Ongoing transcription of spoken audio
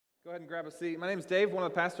Go ahead and grab a seat. My name is Dave, one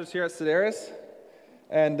of the pastors here at Sedaris.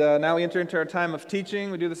 And now we enter into our time of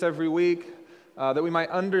teaching. We do this every week that we might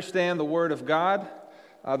understand the Word of God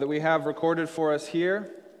that we have recorded for us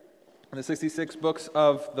here in the 66 books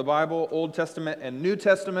of the Bible, Old Testament and New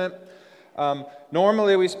Testament.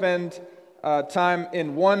 Normally we spend time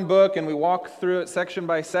in one book and we walk through it section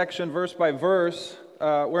by section, verse by verse.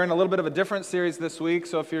 We're in a little bit of a different series this week,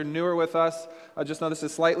 so if you're newer with us, just know this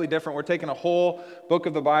is slightly different. We're taking a whole book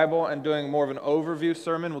of the Bible and doing more of an overview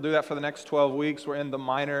sermon. We'll do that for the next 12 weeks. We're in the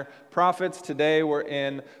minor prophets. Today we're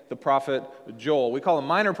in the prophet Joel. We call them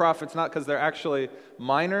minor prophets not because they're actually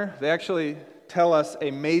minor. They actually tell us a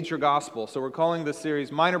major gospel. So we're calling this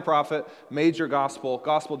series Minor Prophet, Major Gospel.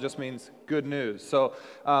 Gospel just means good news. So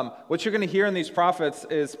what you're going to hear in these prophets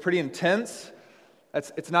is pretty intense.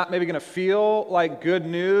 It's not maybe going to feel like good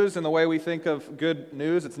news in the way we think of good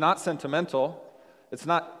news. It's not sentimental. It's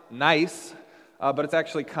not nice, but it's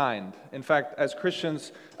actually kind. In fact, as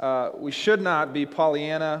Christians, we should not be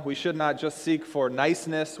Pollyanna. We should not just seek for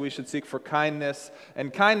niceness. We should seek for kindness.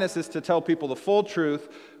 And kindness is to tell people the full truth,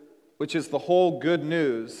 which is the whole good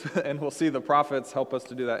news. And we'll see the prophets help us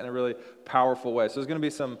to do that in a really powerful way. So there's going to be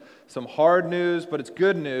some hard news, but it's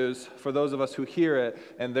good news for those of us who hear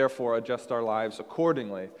it and therefore adjust our lives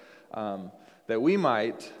accordingly. That we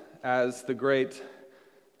might, as the great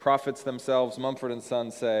prophets themselves, Mumford and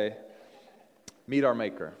Sons, say, meet our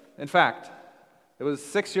Maker. In fact, it was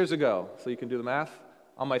 6 years ago, so you can do the math.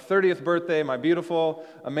 On my 30th birthday, my beautiful,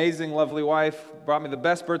 amazing, lovely wife brought me the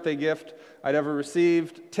best birthday gift I'd ever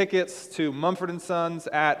received, tickets to Mumford & Sons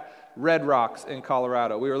at Red Rocks in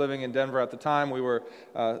Colorado. We were living in Denver at the time. I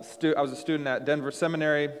was a student at Denver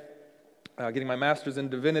Seminary, getting my master's in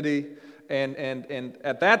divinity, and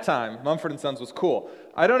at that time, Mumford & Sons was cool.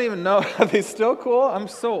 I don't even know, are they still cool? I'm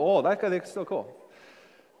so old. They're still cool.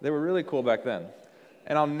 They were really cool back then.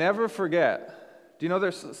 And I'll never forget, do you know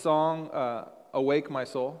their song, Awake My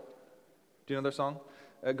Soul? Do you know their song?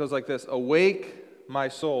 It goes like this: Awake my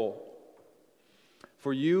soul,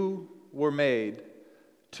 for you were made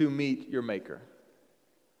to meet your Maker.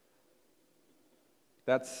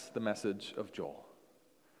 That's the message of Joel.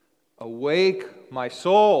 Awake my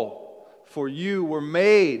soul, for you were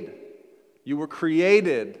made, you were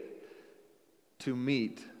created to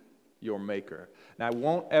meet your Maker. Now, I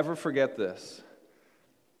won't ever forget this.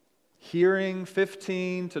 Hearing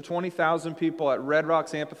 15 to 20,000 people at Red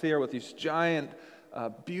Rocks Amphitheater with these giant,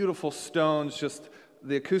 beautiful stones, just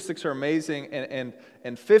the acoustics are amazing,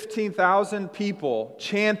 and 15,000 people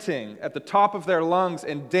chanting at the top of their lungs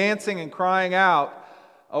and dancing and crying out,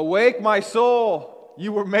 "Awake my soul,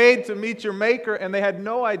 you were made to meet your Maker," and they had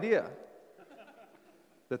no idea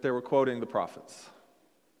that they were quoting the prophets.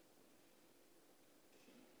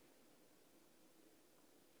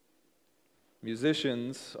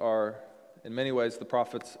 Musicians are, in many ways, the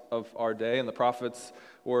prophets of our day, and the prophets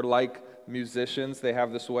were like musicians. They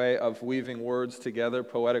have this way of weaving words together,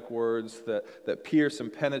 poetic words that pierce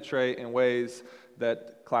and penetrate in ways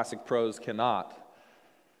that classic prose cannot.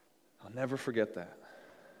 I'll never forget that.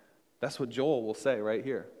 That's what Joel will say right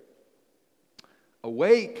here.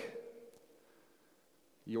 Awake,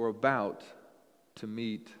 you're about to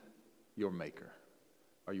meet your Maker.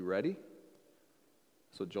 Are you ready?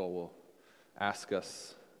 So Joel will ask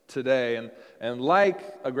us today, and like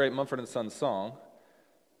a great Mumford & Sons song,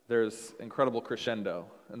 there's incredible crescendo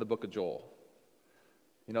in the book of Joel.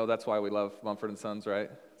 You know, that's why we love Mumford & Sons,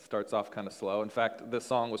 right? It starts off kind of slow. In fact, this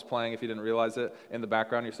song was playing, if you didn't realize it, in the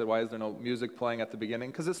background. You said, why is there no music playing at the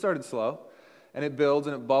beginning? Because it started slow, and it builds,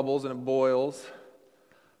 and it bubbles, and it boils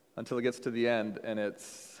until it gets to the end, and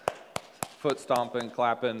it's foot stomping,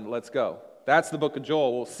 clapping, let's go. That's the book of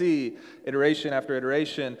Joel. We'll see iteration after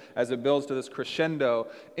iteration as it builds to this crescendo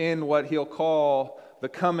in what he'll call the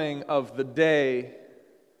coming of the day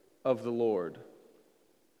of the Lord.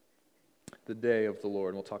 The day of the Lord.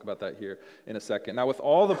 And we'll talk about that here in a second. Now, with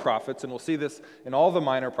all the prophets, and we'll see this in all the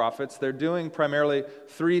minor prophets, they're doing primarily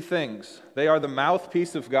three things. They are the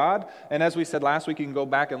mouthpiece of God. And as we said last week, you can go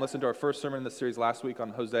back and listen to our first sermon in this series last week on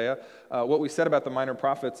Hosea. What we said about the minor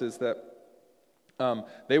prophets is that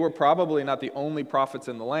they were probably not the only prophets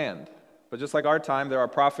in the land. But just like our time, there are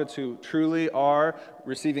prophets who truly are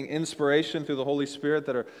receiving inspiration through the Holy Spirit,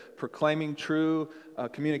 that are proclaiming true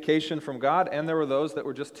communication from God, and there were those that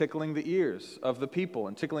were just tickling the ears of the people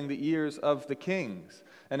and tickling the ears of the kings.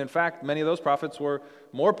 And in fact, many of those prophets were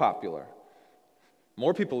more popular.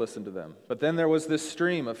 More people listened to them. But then there was this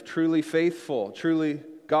stream of truly faithful, truly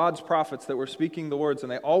God's prophets that were speaking the words,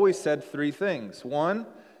 and they always said three things. One,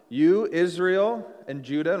 you, Israel, and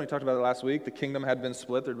Judah, and we talked about it last week, the kingdom had been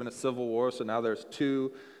split. There had been a civil war, so now there's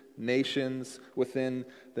two nations within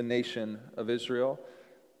the nation of Israel.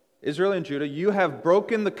 Israel and Judah, you have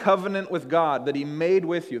broken the covenant with God that He made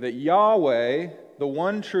with you, that Yahweh, the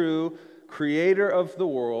one true creator of the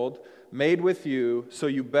world, made with you, so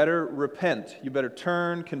you better repent. You better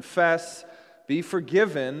turn, confess, be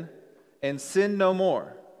forgiven, and sin no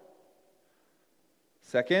more.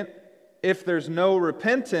 Second, if there's no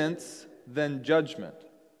repentance, then judgment.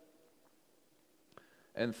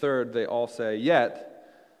 And third, they all say, yet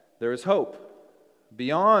there is hope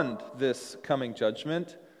beyond this coming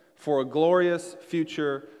judgment for a glorious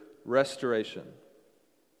future restoration.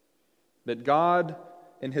 That God,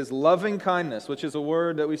 in His loving kindness, which is a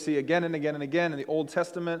word that we see again and again and again in the Old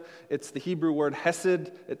Testament, it's the Hebrew word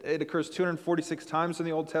hesed. It occurs 246 times in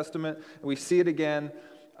the Old Testament, and we see it again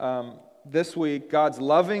this week. God's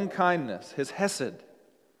loving kindness, His hesed.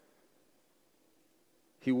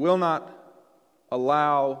 He will not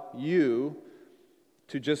allow you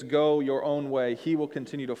to just go your own way. He will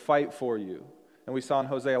continue to fight for you. And we saw in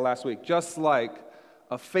Hosea last week, just like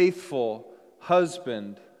a faithful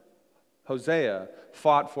husband, Hosea,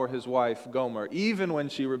 fought for his wife Gomer, even when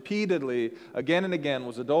she repeatedly, again and again,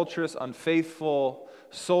 was adulterous, unfaithful,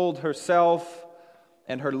 sold herself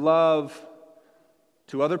and her love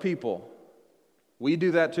to other people. We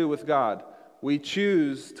do that too with God. We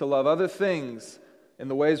choose to love other things in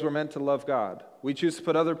the ways we're meant to love God. We choose to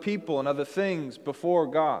put other people and other things before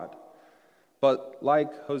God. But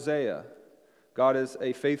like Hosea, God is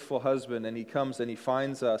a faithful husband, and He comes and He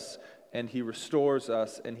finds us, and He restores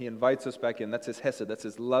us, and He invites us back in. That's His hesed, that's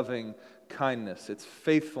His loving kindness. It's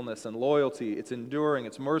faithfulness and loyalty. It's enduring,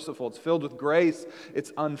 it's merciful, it's filled with grace,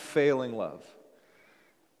 it's unfailing love.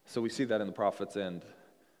 So we see that in the prophet's end.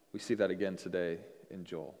 We see that again today in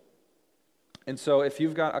Joel. And so if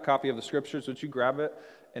you've got a copy of the Scriptures, would you grab it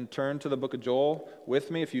and turn to the book of Joel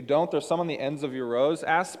with me? If you don't, there's some on the ends of your rows.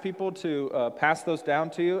 Ask people to pass those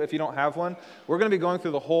down to you if you don't have one. We're going to be going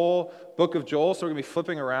through the whole book of Joel, so we're going to be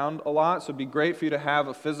flipping around a lot, so it'd be great for you to have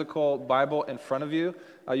a physical Bible in front of you.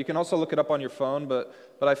 You can also look it up on your phone, but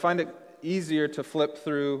I find it easier to flip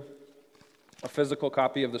through a physical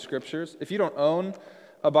copy of the Scriptures. If you don't own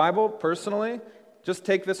a Bible personally, just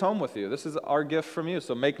take this home with you. This is our gift from you,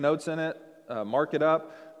 so make notes in it. Mark it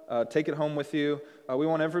up, take it home with you. We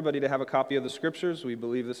want everybody to have a copy of the Scriptures. We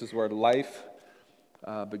believe this is where life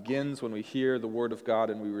begins, when we hear the Word of God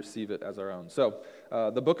and we receive it as our own. So,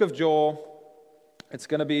 the book of Joel, it's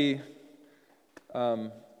going to be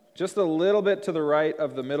just a little bit to the right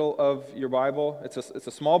of the middle of your Bible. It's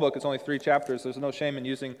a small book. It's only 3 chapters. There's no shame in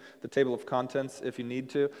using the table of contents if you need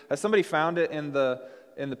to. Has somebody found it in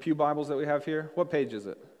the Pew Bibles that we have here? What page is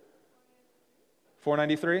it?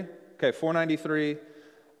 493? Okay, 493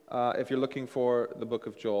 if you're looking for the book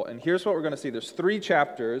of Joel. And here's what we're going to see. There's 3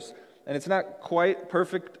 chapters, and it's not quite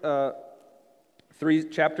perfect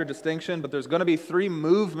 3-chapter distinction, but there's going to be 3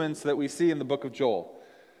 movements that we see in the book of Joel.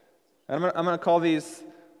 And I'm going to call these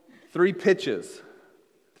 3 pitches.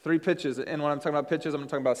 3 pitches. And when I'm talking about pitches, I'm not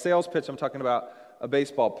talking about a sales pitch. I'm talking about a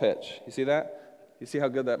baseball pitch. You see that? You see how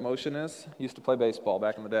good that motion is? Used to play baseball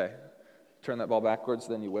back in the day. Turn that ball backwards,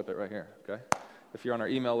 then you whip it right here, okay? If you're on our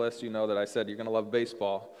email list, you know that I said you're going to love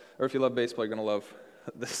baseball. Or if you love baseball, you're going to love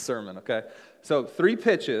this sermon, okay? So 3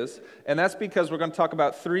 pitches, and that's because we're going to talk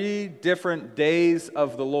about 3 different days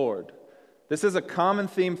of the Lord. This is a common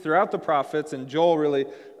theme throughout the prophets, and Joel really,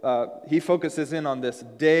 he focuses in on this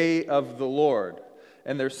day of the Lord.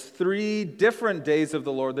 And there's 3 different days of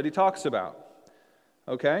the Lord that he talks about,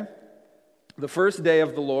 okay? The first day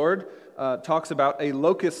of the Lord talks about a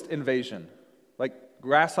locust invasion. Like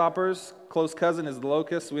grasshoppers, close cousin is the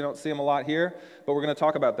locust. We don't see them a lot here, but we're going to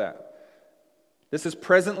talk about that. This is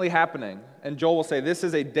presently happening, and Joel will say, this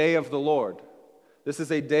is a day of the Lord. This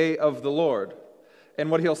is a day of the Lord. And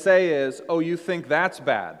what he'll say is, oh, you think that's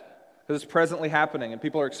bad, because it's presently happening, and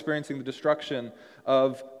people are experiencing the destruction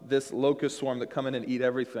of this locust swarm that come in and eat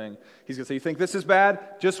everything. He's going to say, you think this is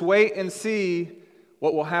bad? Just wait and see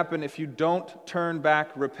what will happen if you don't turn back,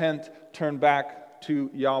 repent, turn back to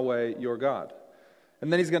Yahweh, your God.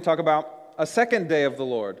 And then he's going to talk about a second day of the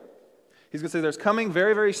Lord. He's going to say there's coming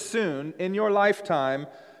very, very soon in your lifetime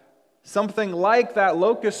something like that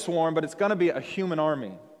locust swarm, but it's going to be a human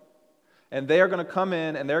army. And they are going to come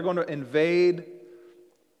in and they're going to invade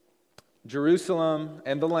Jerusalem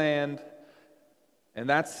and the land. And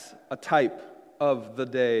that's a type of the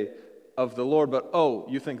day of the Lord. But oh,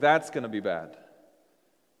 you think that's going to be bad?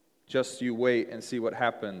 Just you wait and see what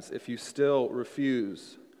happens if you still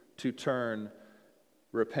refuse to turn,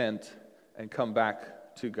 repent, and come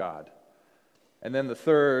back to God. And then the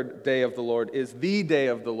third day of the Lord is the day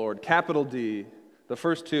of the Lord, capital D, The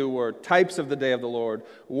first two were types of the day of the Lord,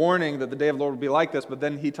 warning that the day of the Lord would be like this, but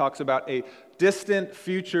then he talks about a distant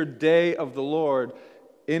future day of the Lord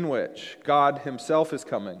in which God himself is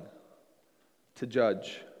coming to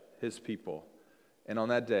judge his people. And on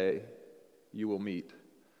that day, you will meet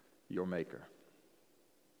your Maker,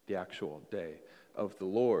 the actual day of the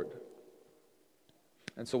Lord.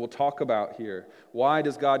 And so we'll talk about here, why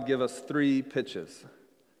does God give us three pitches?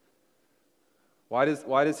 Why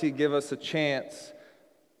does he give us a chance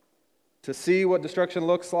to see what destruction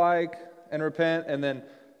looks like and repent? And then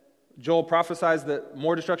Joel prophesies that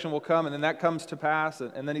more destruction will come, and then that comes to pass.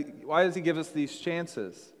 And then why does he give us these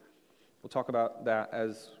chances? We'll talk about that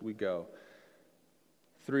as we go.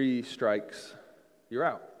 3 strikes, you're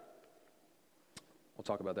out. We'll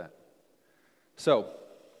talk about that. So,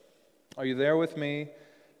 are you there with me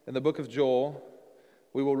in the book of Joel?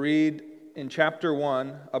 We will read in chapter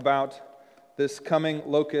 1 about this coming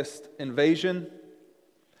locust invasion.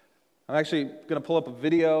 I'm actually going to pull up a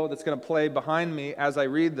video that's going to play behind me as I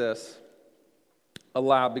read this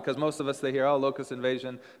aloud, because most of us, they hear, oh, locust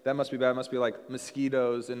invasion, that must be bad, it must be like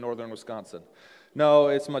mosquitoes in northern Wisconsin. No,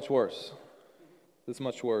 it's much worse. It's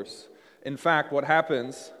much worse. In fact, what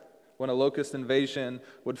happens when a locust invasion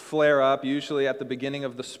would flare up, usually at the beginning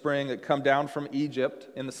of the spring, it'd come down from Egypt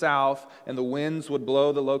in the south, and the winds would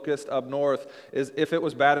blow the locust up north, is if it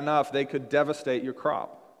was bad enough, they could devastate your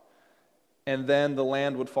crop. And then the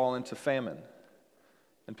land would fall into famine,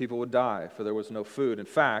 and people would die, for there was no food. In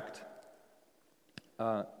fact,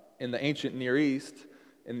 in the ancient Near East,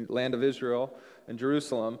 in the land of Israel, in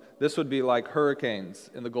Jerusalem, this would be like hurricanes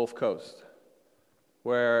in the Gulf Coast,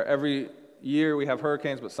 where every year we have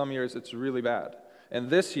hurricanes, but some years it's really bad. And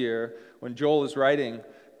this year, when Joel is writing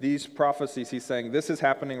these prophecies, he's saying this is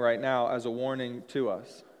happening right now as a warning to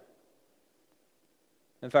us.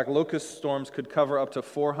 In fact, locust storms could cover up to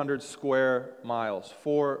 400 square miles,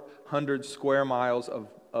 400 square miles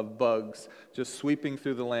of bugs just sweeping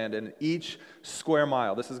through the land. And each square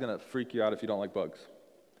mile, this is going to freak you out if you don't like bugs.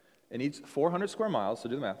 In each 400 square miles, so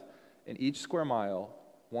do the math, in each square mile,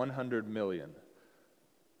 100 million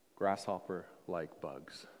grasshopper-like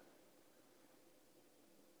bugs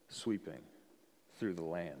sweeping through the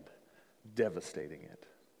land, devastating it.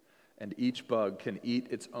 And each bug can eat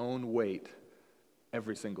its own weight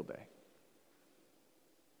every single day.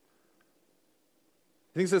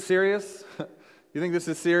 You think this is serious? You think this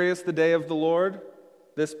is serious, the day of the Lord?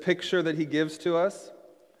 This picture that he gives to us?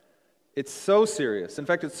 It's so serious. In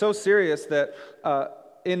fact, it's so serious that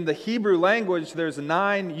in the Hebrew language, there's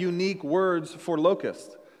 9 unique words for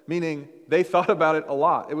locust, meaning they thought about it a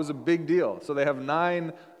lot. It was a big deal. So they have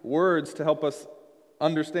 9 words to help us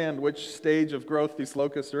understand which stage of growth these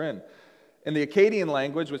locusts are in. In the Akkadian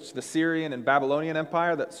language, which the Syrian and Babylonian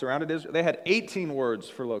Empire that surrounded Israel, they had 18 words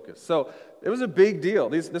for locusts. So it was a big deal.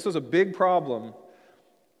 This was a big problem.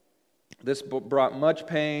 This brought much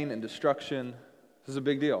pain and destruction. This is a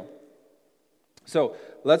big deal. So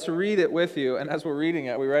let's read it with you. And as we're reading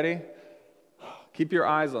it, we ready? Keep your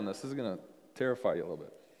eyes on this. This is going to terrify you a little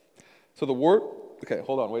bit. So okay,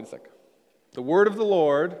 hold on, wait a sec. The word of the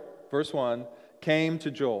Lord, verse 1, came to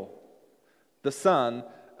Joel, the son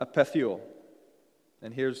of Pethuel.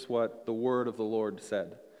 And here's what the word of the Lord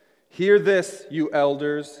said. Hear this, you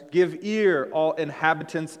elders. Give ear, all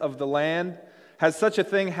inhabitants of the land. Has such a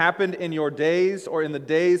thing happened in your days or in the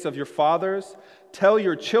days of your fathers? Tell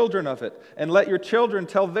your children of it, and let your children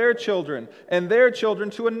tell their children, and their children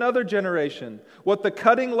to another generation. What the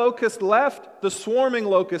cutting locust left, the swarming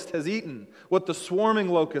locust has eaten. What the swarming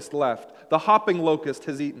locust left, the hopping locust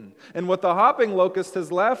has eaten. And what the hopping locust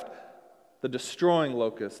has left, the destroying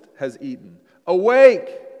locust has eaten. Awake,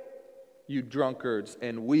 you drunkards,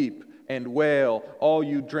 and weep and wail, all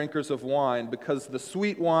you drinkers of wine, because the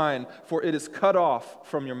sweet wine, for it is cut off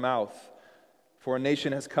from your mouth. For a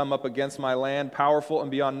nation has come up against my land, powerful and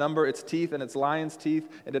beyond number, its teeth and its lion's teeth,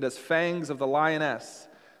 and it has fangs of the lioness.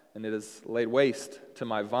 And it has laid waste to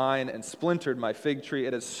my vine and splintered my fig tree.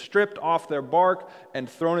 It has stripped off their bark and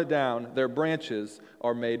thrown it down. Their branches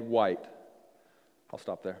are made white. I'll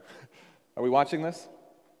stop there. Are we watching this?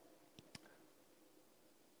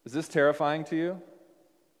 Is this terrifying to you?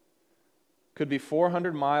 Could be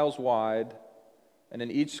 400 miles wide, and in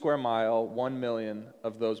each square mile, 1 million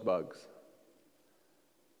of those bugs.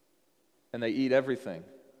 And they eat everything.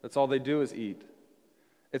 That's all they do is eat.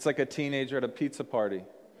 It's like a teenager at a pizza party.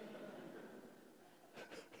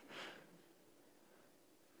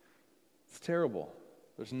 It's terrible.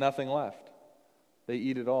 There's nothing left. They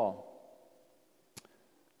eat it all.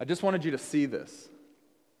 I just wanted you to see this,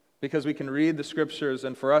 because we can read the scriptures,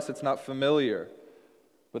 and for us it's not familiar.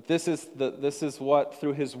 But this is what,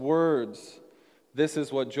 through his words, This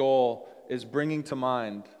is what Joel is bringing to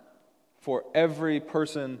mind for every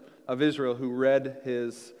person of Israel who read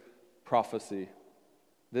his prophecy.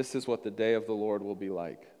 This is what the day of the Lord will be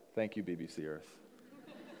like. Thank you, BBC Earth.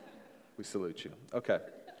 We salute you. Okay.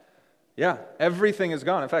 Yeah, everything is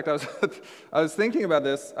gone. In fact, I was thinking about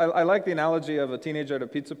this. I like the analogy of a teenager at a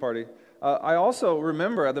pizza party. I also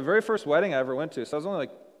remember at the very first wedding I ever went to, so I was only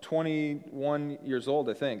like 21 years old,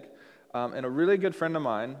 I think, and a really good friend of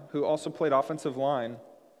mine who also played offensive line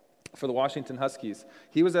for the Washington Huskies.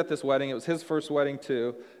 He was at this wedding. It was his first wedding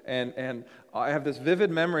too, and I have this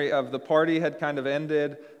vivid memory of the party had kind of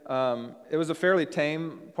ended. It was a fairly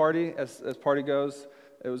tame party, as party goes.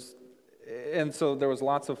 And so there was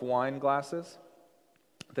lots of wine glasses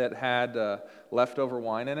that had leftover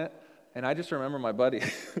wine in it. And I just remember my buddy.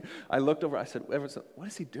 I looked over, I said, what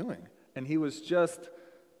is he doing? And he was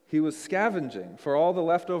scavenging for all the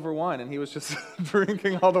leftover wine, and he was just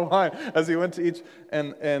drinking all the wine as he went to each.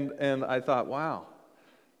 And I thought, wow,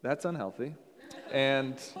 that's unhealthy.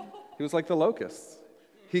 And he was like the Locusts.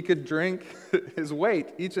 He could drink his weight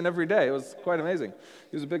each and every day. It was quite amazing.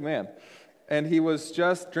 He was a big man. And he was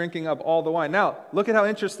just drinking up all the wine. Now, look at how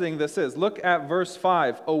interesting this is. Look at verse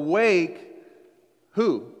 5. Awake,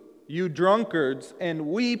 who? You drunkards, and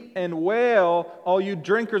weep and wail, all you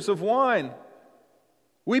drinkers of wine.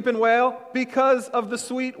 Weep and wail because of the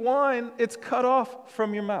sweet wine. It's cut off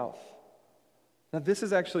from your mouth. Now, this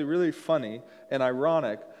is actually really funny and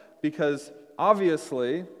ironic because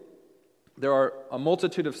obviously there are a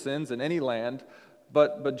multitude of sins in any land,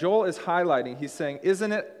 but Joel is highlighting, he's saying,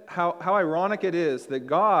 isn't it how ironic it is that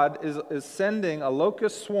God is sending a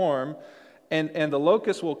locust swarm, and the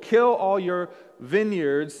locust will kill all your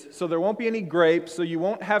vineyards, so there won't be any grapes, so you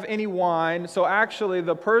won't have any wine. So actually,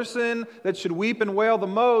 the person that should weep and wail the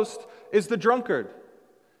most is the drunkard.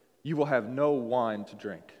 You will have no wine to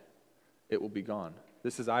drink. It will be gone.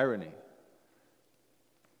 This is irony.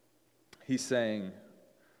 He's saying,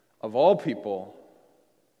 of all people,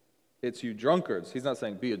 it's you drunkards. He's not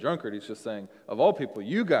saying be a drunkard. He's just saying, of all people,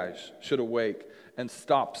 you guys should awake and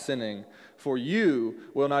stop sinning, for you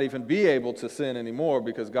will not even be able to sin anymore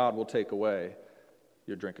because God will take away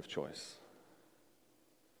your drink of choice.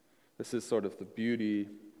 This is sort of the beauty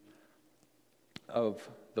of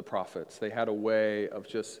the prophets. They had a way of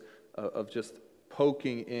just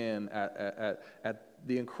poking in at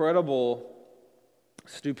the incredible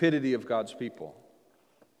stupidity of God's people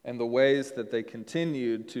and the ways that they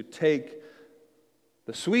continued to take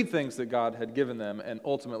the sweet things that God had given them and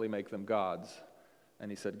ultimately make them gods. And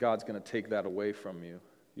he said, God's going to take that away from you.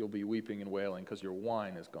 You'll be weeping and wailing because your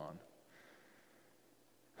wine is gone.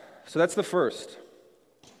 So that's the first.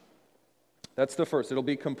 That's the first. It'll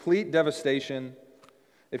be complete devastation.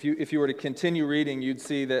 If you were to continue reading, you'd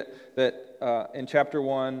see that in chapter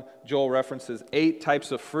 1, Joel references 8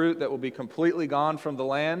 types of fruit that will be completely gone from the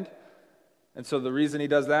land. And so the reason he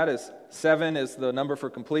does that is 7 is the number for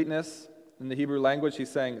completeness. In the Hebrew language,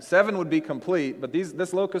 he's saying 7 would be complete, but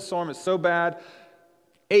this locust swarm is so bad,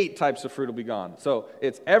 8 types of fruit will be gone. So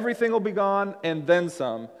it's everything will be gone and then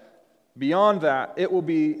some. Beyond that, it will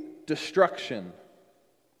be destruction.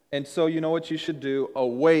 And so you know what you should do?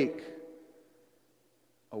 Awake.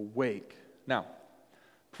 Awake. Now,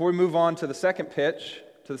 before we move on to the second pitch,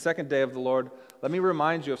 to the second day of the Lord, let me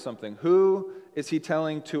remind you of something. Who is he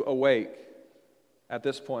telling to awake at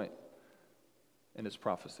this point in his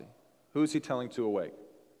prophecy? Who is he telling to awake?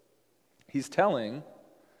 He's telling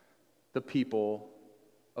the people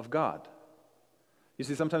of God. You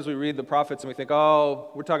see, sometimes we read the prophets and we think,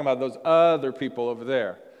 oh, we're talking about those other people over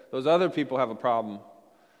there. Those other people have a problem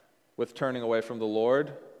with turning away from the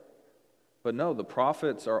Lord. But no, the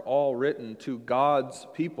prophets are all written to God's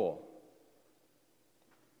people.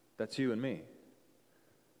 That's you and me.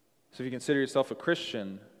 So if you consider yourself a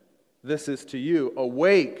Christian, this is to you.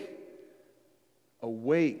 Awake.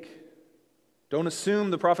 Awake. Don't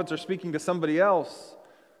assume the prophets are speaking to somebody else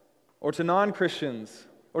or to non-Christians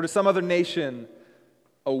or to some other nation.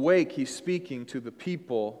 Awake, he's speaking to the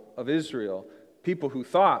people of Israel, people who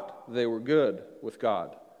thought they were good with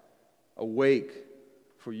God. Awake,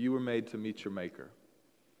 for you were made to meet your Maker.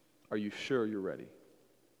 Are you sure you're ready?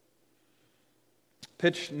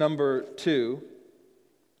 Pitch number 2.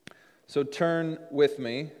 So turn with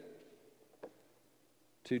me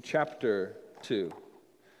to chapter 2.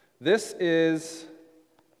 This is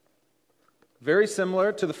very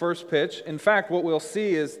similar to the first pitch. In fact, what we'll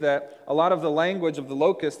see is that a lot of the language of the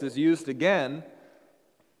locust is used again,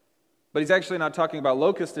 but he's actually not talking about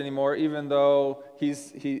locust anymore, even though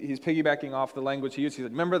he's piggybacking off the language he used. He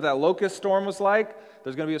said, remember that locust storm was like?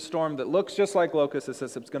 There's going to be a storm that looks just like locusts. It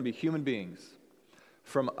says it's going to be human beings.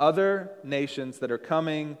 from other nations that are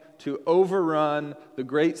coming to overrun the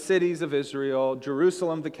great cities of Israel,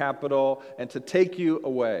 Jerusalem the capital, and to take you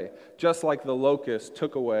away, just like the locusts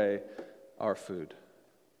took away our food.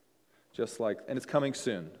 And it's coming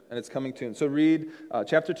soon, So read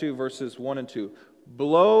chapter 2, verses 1 and 2.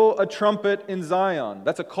 Blow a trumpet in Zion.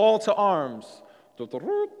 That's a call to arms. That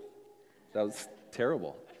was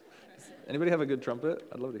terrible. Anybody have a good trumpet?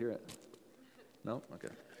 I'd love to hear it. No?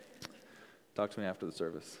 Okay. Talk to me after the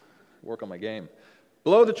service. Work on my game.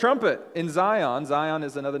 Blow the trumpet in Zion. Zion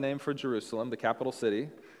is another name for Jerusalem, the capital city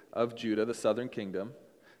of Judah, the southern kingdom.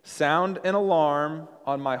 Sound an alarm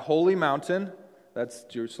on my holy mountain. That's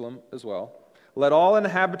Jerusalem as well. Let all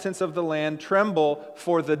inhabitants of the land tremble,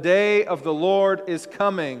 for the day of the Lord is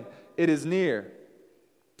coming. It is near.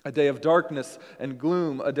 A day of darkness and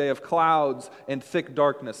gloom, a day of clouds and thick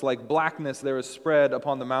darkness. Like blackness there is spread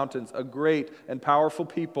upon the mountains a great and powerful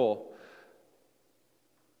people.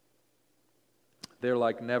 There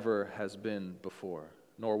like never has been before,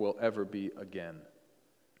 nor will ever be again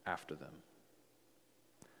after them.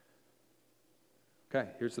 Okay,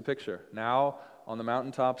 here's the picture. Now, on the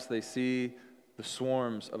mountaintops, they see the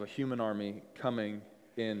swarms of a human army coming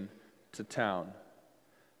into town.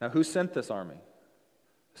 Now, who sent this army?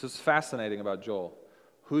 This is fascinating about Joel.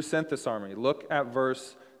 Who sent this army? Look at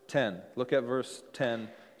verse 10. Look at verse 10,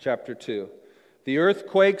 chapter 2. The earth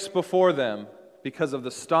quakes before them because of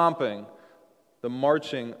the stomping, the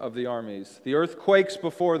marching of the armies. The earth quakes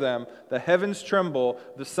before them, the heavens tremble,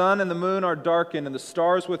 the sun and the moon are darkened, and the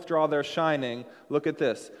stars withdraw their shining. Look at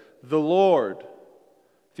this. The Lord,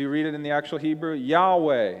 if you read it in the actual Hebrew,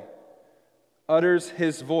 Yahweh, utters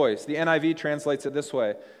his voice. The NIV translates it this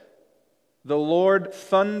way. The Lord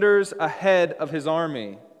thunders ahead of his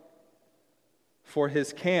army, for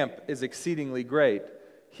his camp is exceedingly great.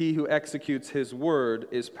 He who executes his word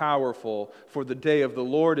is powerful, for the day of the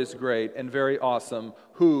Lord is great and very awesome.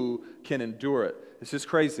 Who can endure it? It's just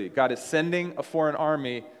crazy. God is sending a foreign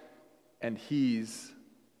army, and he's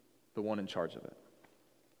the one in charge of it.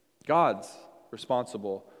 God's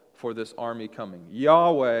responsible for this army coming.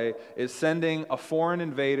 Yahweh is sending a foreign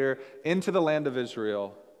invader into the land of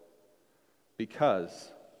Israel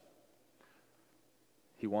because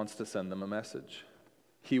he wants to send them a message.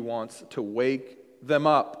 He wants to wake them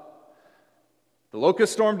up. The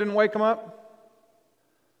locust storm didn't wake them up.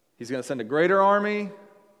 He's going to send a greater army.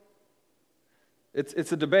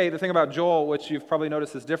 It's a debate. The thing about Joel, which you've probably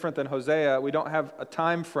noticed is different than Hosea, we don't have a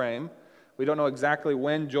time frame. We don't know exactly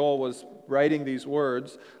when Joel was writing these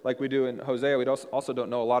words like we do in Hosea. We also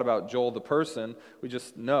don't know a lot about Joel the person. We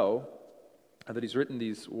just know that he's written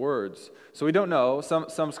these words. So we don't know.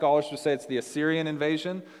 Some scholars would say it's the Assyrian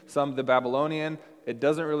invasion, some the Babylonian. It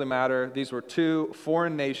doesn't really matter. These were two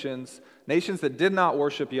foreign nations that did not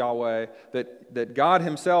worship Yahweh, that God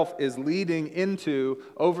himself is leading into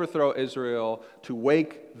overthrow Israel to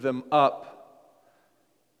wake them up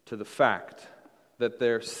to the fact that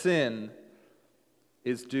their sin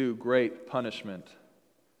is due great punishment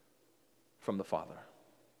from the Father.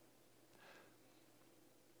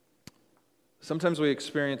 Sometimes we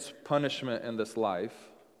experience punishment in this life,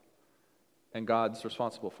 and God's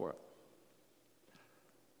responsible for it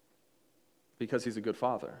because he's a good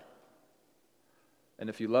father. And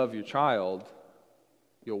if you love your child,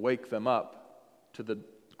 you'll wake them up to the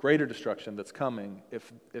greater destruction that's coming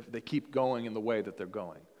if they keep going in the way that they're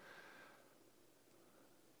going.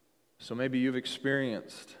 So maybe you've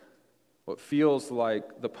experienced what feels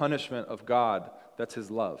like the punishment of God. That's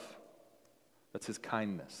his love. That's his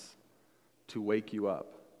kindness to wake you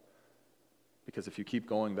up. Because if you keep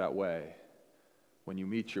going that way, when you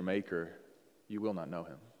meet your Maker, you will not know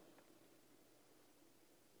him.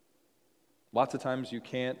 Lots of times you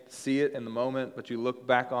can't see it in the moment, but you look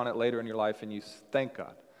back on it later in your life and you thank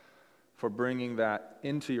God for bringing that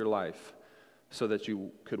into your life so that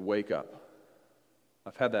you could wake up.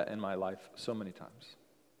 I've had that in my life so many times.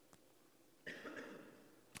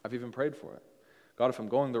 I've even prayed for it. God, if I'm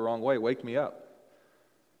going the wrong way, wake me up.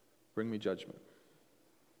 Bring me judgment.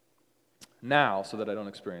 Now, so that I don't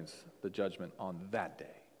experience the judgment on that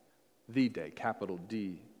day. The day, capital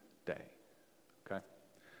D day. Okay?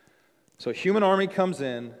 So a human army comes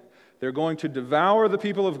in. They're going to devour the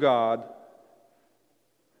people of God,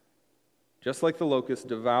 just like the locusts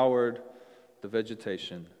devoured the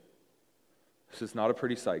vegetation. This is not a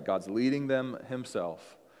pretty sight. God's leading them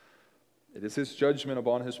himself. It is his judgment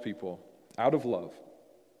upon his people out of love.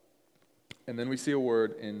 And then we see a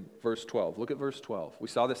word in verse 12. Look at verse 12. We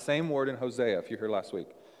saw the same word in Hosea, if you heard last week.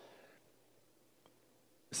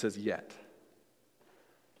 It says, yet.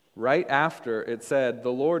 right after it said,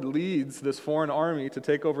 the Lord leads this foreign army to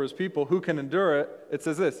take over his people, who can endure it? It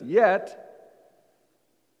says this, yet,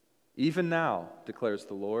 even now, declares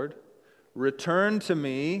the Lord, return to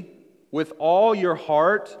me with all your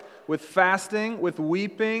heart, with fasting, with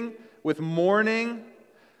weeping, with mourning,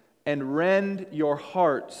 and rend your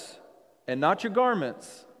hearts, and not your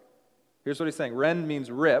garments. Here's what he's saying. Rend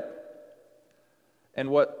means rip. And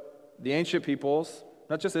what the ancient peoples,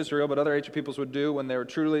 not just Israel, but other ancient peoples would do when they were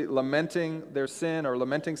truly lamenting their sin or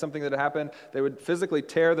lamenting something that had happened, they would physically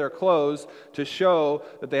tear their clothes to show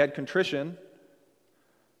that they had contrition.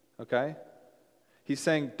 Okay? He's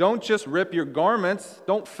saying, don't just rip your garments,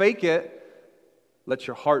 don't fake it, let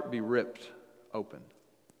your heart be ripped open.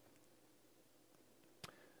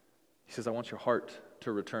 He says, I want your heart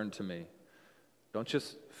to return to me. Don't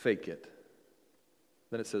just fake it.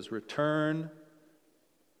 Then it says, return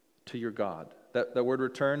to your God. That word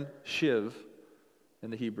return, shiv,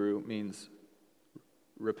 in the Hebrew, means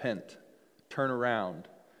repent, turn around.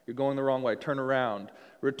 You're going the wrong way, turn around.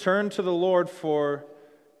 Return to the Lord, for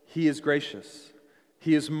He is gracious.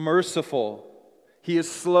 He is merciful. He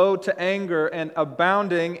is slow to anger and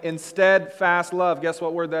abounding in steadfast love. Guess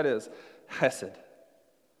what word that is? Chesed.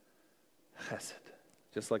 Chesed.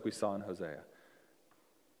 Just like we saw in Hosea.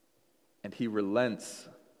 And He relents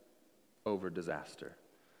over disaster.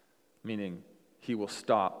 Meaning, He will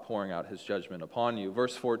stop pouring out His judgment upon you.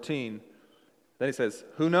 Verse 14, then He says,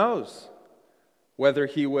 who knows whether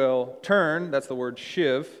He will turn, that's the word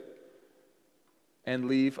shiv, and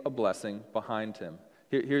leave a blessing behind Him.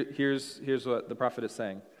 Here's what the prophet is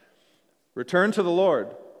saying. Return to the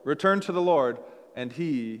Lord, and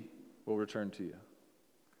He will return to you.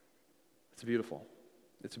 It's beautiful.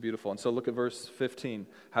 It's beautiful. And so look at verse 15.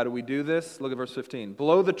 How do we do this? Look at verse 15.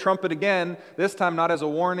 Blow the trumpet again, this time not as a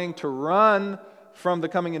warning to run from the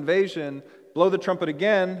coming invasion. Blow the trumpet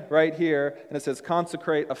again right here, and it says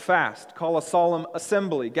consecrate a fast, call a solemn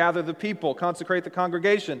assembly, gather the people, consecrate the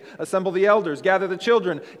congregation, assemble the elders, gather the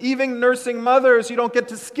children, even nursing mothers. You don't get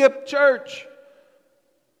to skip church.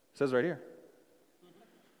 It says right here.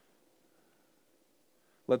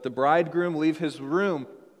 Let the bridegroom leave his room,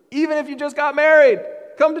 even if you just got married.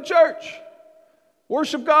 Come to church.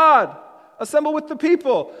 Worship God. Assemble with the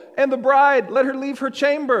people. And the bride, let her leave her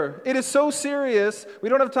chamber. It is so serious, we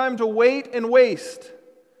don't have time to wait and waste.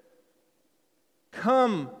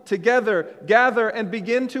 Come together, gather, and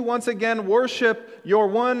begin to once again worship your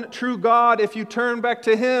one true God. If you turn back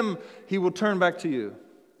to Him, He will turn back to you.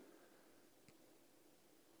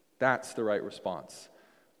 That's the right response.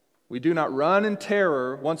 We do not run in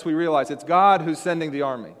terror once we realize it's God who's sending the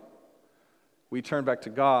army. We turn back to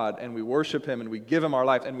God and we worship Him and we give Him our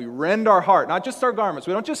life and we rend our heart, not just our garments.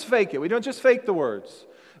 We don't just fake it. We don't just fake the words.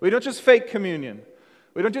 We don't just fake communion.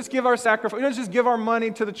 We don't just give our sacrifice. We don't just give our money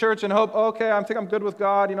to the church and hope, okay, I think I'm good with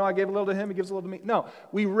God. You know, I gave a little to Him, He gives a little to me. No,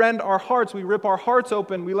 we rend our hearts. We rip our hearts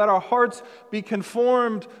open. We let our hearts be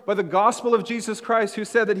conformed by the gospel of Jesus Christ, who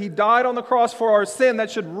said that He died on the cross for our sin. That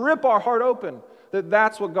should rip our heart open.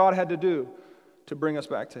 That's what God had to do to bring us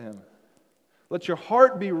back to Him. Let your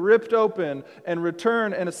heart be ripped open and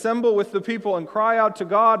return and assemble with the people and cry out to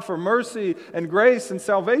God for mercy and grace and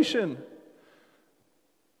salvation.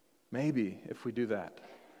 Maybe if we do that,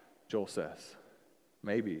 Joel says,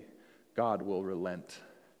 maybe God will relent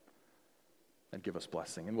and give us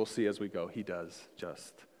blessing. And we'll see as we go, He does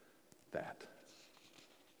just that.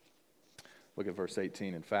 Look at verse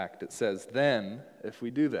 18. In fact, it says, then, if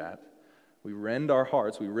we do that, we rend our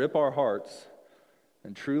hearts, we rip our hearts,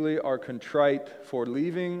 and truly are contrite for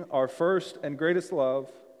leaving our first and greatest love,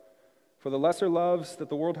 for the lesser loves that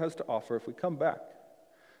the world has to offer. If we come back,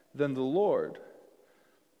 then the Lord,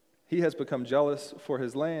 He has become jealous for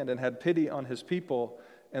His land and had pity on His people.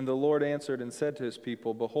 And the Lord answered and said to His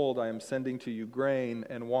people, behold, I am sending to you grain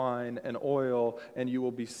and wine and oil, and you will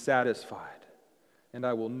be satisfied. And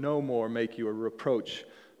I will no more make you a reproach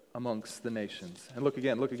amongst the nations. And look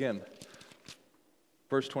again.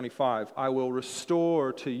 Verse 25, I will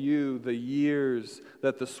restore to you the years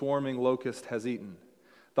that the swarming locust has eaten,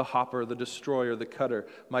 the hopper, the destroyer, the cutter,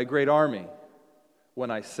 my great army,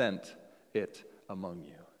 when I sent it among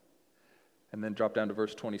you. And then drop down to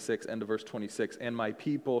verse 26, end of verse 26, and my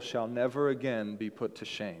people shall never again be put to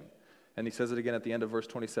shame. And he says it again at the end of verse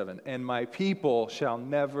 27, and my people shall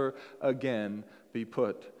never again be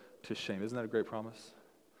put to shame. Isn't that a great promise?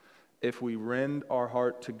 If we rend our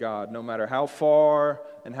heart to God, no matter how far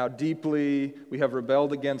and how deeply we have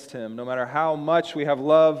rebelled against Him, no matter how much we have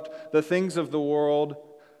loved the things of the world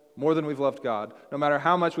more than we've loved God, no matter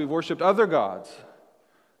how much we've worshipped other gods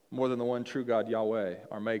more than the one true God, Yahweh,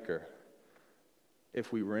 our Maker,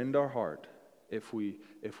 if we rend our heart, if we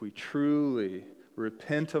truly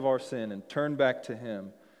repent of our sin and turn back to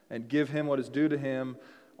Him and give Him what is due to Him,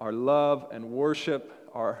 our love and worship,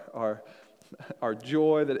 our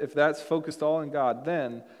joy, that if that's focused all in God,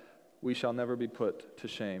 then we shall never be put to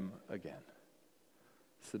shame again.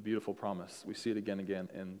 It's a beautiful promise. We see it again and again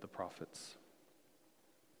in the prophets.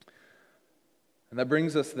 And that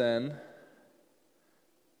brings us then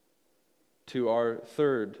to our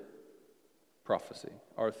third prophecy,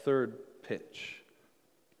 our third pitch.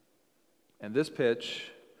 And this pitch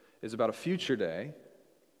is about a future day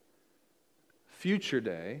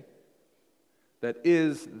that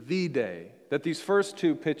is the day, that these first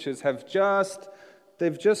two pitches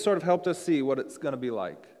they've just sort of helped us see what it's going to be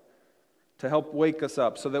like, to help wake us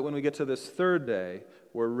up so that when we get to this third day,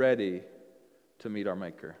 we're ready to meet our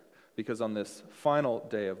Maker. Because on this final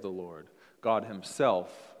day of the Lord, God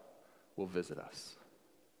Himself will visit us.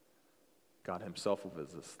 God Himself will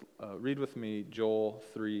visit us. Read with me Joel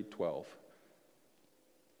 3:12.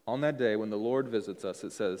 On that day when the Lord visits us,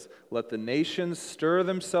 it says, "Let the nations stir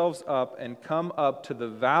themselves up and come up to the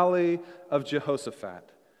valley of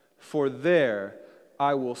Jehoshaphat, for there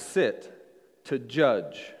I will sit to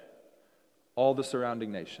judge all the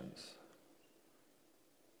surrounding nations."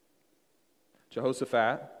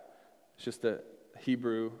 Jehoshaphat is just a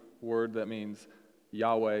Hebrew word that means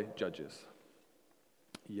Yahweh judges.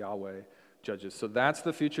 Yahweh judges. So that's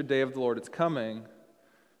the future day of the Lord. It's coming.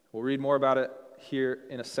 We'll read more about it here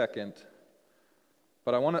in a second.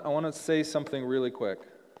 But I want to say something really quick.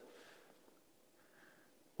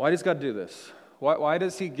 Why does God do this? Why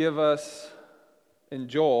does He give us, in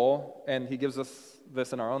Joel, and He gives us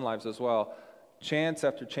this in our own lives as well, chance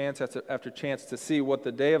after chance after chance to see what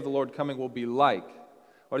the day of the Lord coming will be like?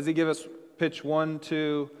 Why does He give us pitch 1,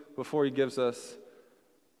 2, before He gives us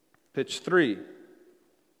pitch 3?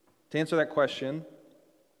 To answer that question,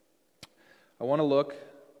 I want to look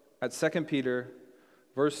at 2 Peter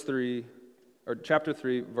chapter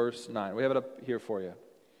 3, verse 9. We have it up here for you.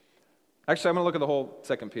 Actually, I'm going to look at the whole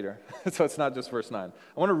 2 Peter, so it's not just verse 9.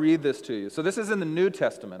 I want to read this to you. So this is in the New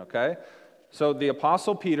Testament, okay? So the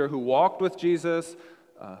Apostle Peter, who walked with Jesus,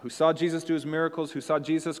 who saw Jesus do His miracles, who saw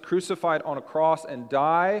Jesus crucified on a cross and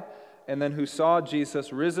die, and then who saw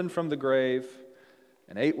Jesus risen from the grave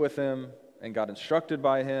and ate with Him and got instructed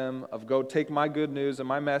by Him of go take my good news and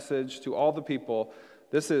my message to all the people.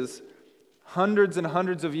 This is hundreds and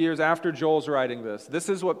hundreds of years after Joel's writing this. This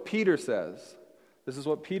is what Peter says. This is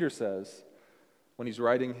what Peter says when he's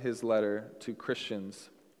writing his letter to Christians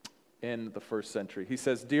in the first century. He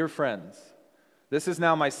says, "Dear friends, this is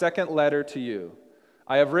now my second letter to you.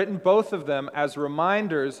 I have written both of them as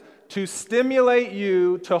reminders to stimulate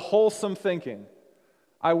you to wholesome thinking.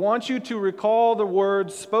 I want you to recall the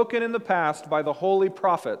words spoken in the past by the holy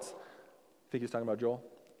prophets." I think he's talking about Joel.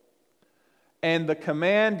 "And the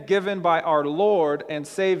command given by our Lord and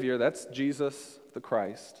Savior," that's Jesus the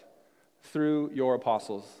Christ, "through your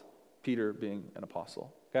apostles," Peter being an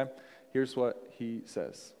apostle. Okay? Here's what he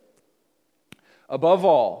says. "Above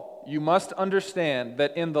all, you must understand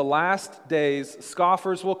that in the last days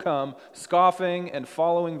scoffers will come, scoffing and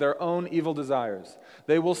following their own evil desires.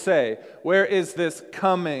 They will say, 'Where is this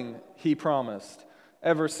coming He promised?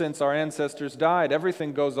 Ever since our ancestors died,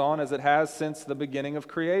 everything goes on as it has since the beginning of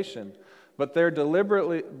creation.' But they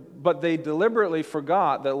deliberately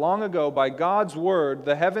forgot that long ago, by God's word,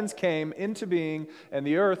 the heavens came into being, and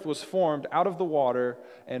the earth was formed out of the water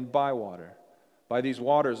and by water. By these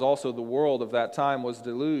waters also the world of that time was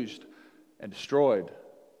deluged and destroyed.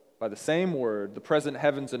 By the same word, the present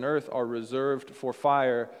heavens and earth are reserved for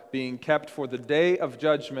fire, being kept for the day of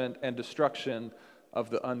judgment and destruction of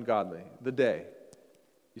the ungodly." The day.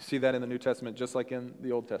 You see that in the New Testament just like in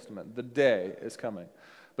the Old Testament. The day is coming.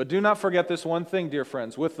 "But do not forget this one thing, dear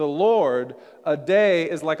friends. With the Lord, a day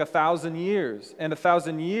is like 1,000 years, and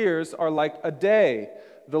 1,000 years are like a day.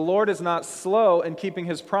 The Lord is not slow in keeping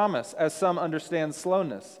His promise, as some understand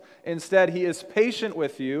slowness. Instead, He is patient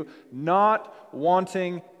with you, not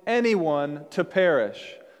wanting anyone to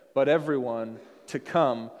perish, but everyone to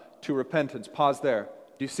come to repentance." Pause there.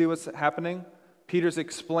 Do you see what's happening? Peter's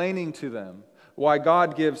explaining to them why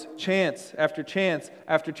God gives chance after chance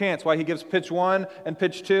after chance, why He gives pitch 1 and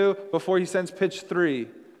pitch 2 before He sends pitch 3.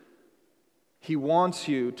 He wants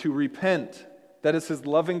you to repent. That is His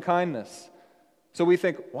loving kindness. So we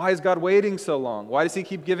think, why is God waiting so long? Why does He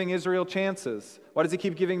keep giving Israel chances? Why does He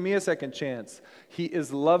keep giving me a second chance? He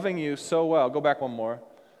is loving you so well. Go back one more.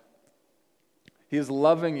 He is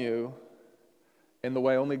loving you in the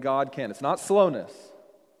way only God can. It's not slowness,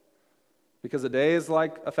 because a day is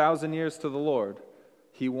like 1,000 years to the Lord.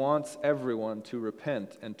 He wants everyone to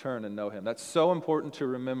repent and turn and know him. That's so important to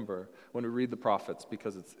remember when we read the prophets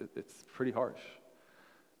because it's pretty harsh.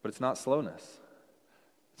 But it's not slowness.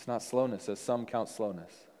 It's not slowness as some count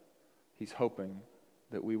slowness. He's hoping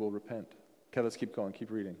that we will repent. Okay, let's keep going,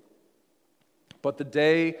 keep reading. But the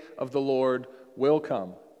day of the Lord will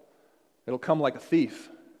come. It'll come like a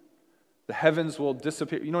thief. The heavens will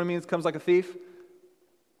disappear. You know what I mean? It comes like a thief.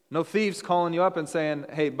 No thieves calling you up and saying,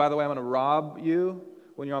 hey, by the way, I'm going to rob you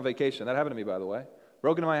when you're on vacation. That happened to me, by the way.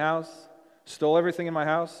 Broke into my house, stole everything in my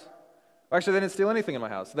house. Actually, they didn't steal anything in my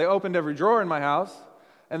house. They opened every drawer in my house,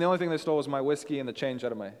 and the only thing they stole was my whiskey and the change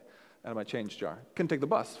out of my change jar. Couldn't take the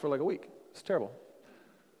bus for like a week. It's terrible.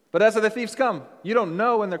 But as the thieves come, you don't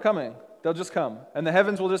know when they're coming. They'll just come. And the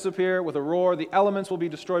heavens will disappear with a roar. The elements will be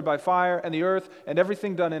destroyed by fire, and the earth and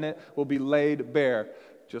everything done in it will be laid bare,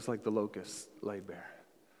 just like the locusts laid bare.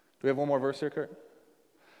 Do we have one more verse here, Kurt?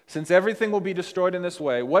 Since everything will be destroyed in this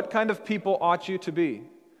way, what kind of people ought you to be?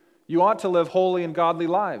 You ought to live holy and godly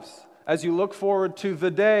lives as you look forward to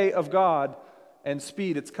the day of God and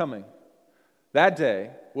speed its coming. That day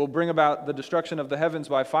will bring about the destruction of the heavens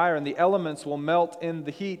by fire, and the elements will melt in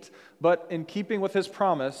the heat. But in keeping with his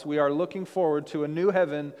promise, we are looking forward to a new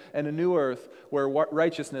heaven and a new earth where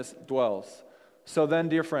righteousness dwells. So then,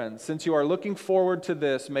 dear friends, since you are looking forward to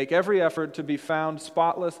this, make every effort to be found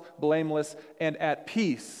spotless, blameless, and at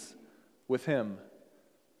peace with him.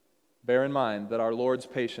 Bear in mind that our Lord's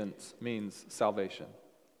patience means salvation.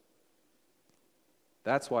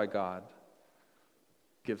 That's why God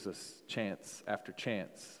gives us chance after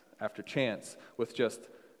chance after chance with just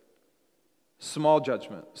small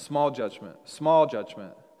judgment, small judgment, small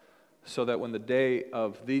judgment, so that when the day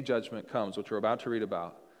of the judgment comes, which we're about to read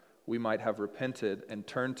about, we might have repented and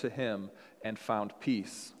turned to him and found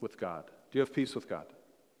peace with God. Do you have peace with God?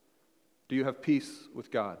 Do you have peace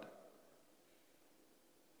with God?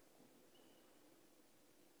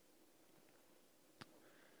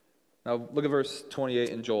 Now look at verse 28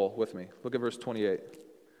 in Joel with me. Look at verse 28.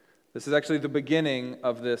 This is actually the beginning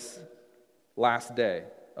of this last day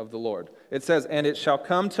of the Lord. It says, and it shall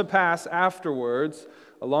come to pass afterwards,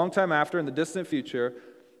 a long time after, in the distant future,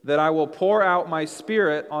 that I will pour out my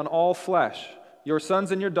spirit on all flesh. Your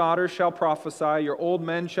sons and your daughters shall prophesy, your old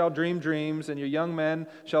men shall dream dreams, and your young men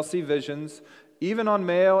shall see visions. Even on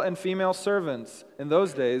male and female servants, in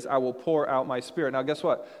those days I will pour out my spirit. Now guess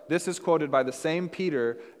what? This is quoted by the same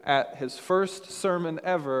Peter at his first sermon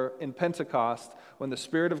ever in Pentecost, when the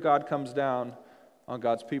Spirit of God comes down on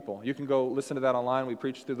God's people. You can go listen to that online. We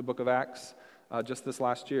preached through the book of Acts just this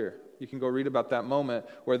last year. You can go read about that moment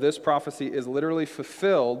where this prophecy is literally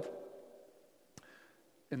fulfilled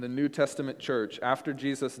in the New Testament church. After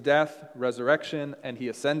Jesus' death, resurrection, and he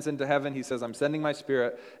ascends into heaven, he says, I'm sending my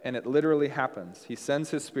spirit, and it literally happens. He sends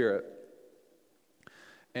his spirit,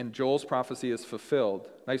 and Joel's prophecy is fulfilled.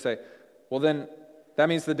 Now you say, well then, that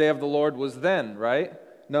means the day of the Lord was then, right?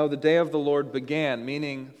 No, the day of the Lord began,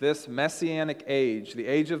 meaning this messianic age, the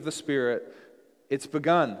age of the Spirit, it's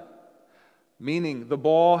begun. Meaning the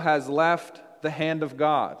ball has left the hand of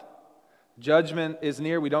God. Judgment is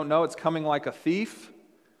near. We don't know. It's coming like a thief,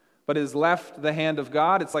 but it has left the hand of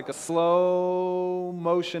God. It's like a slow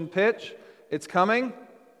motion pitch. It's coming.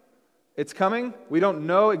 It's coming. We don't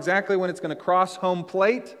know exactly when it's going to cross home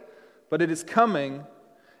plate, but it is coming.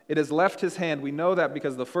 It has left his hand. We know that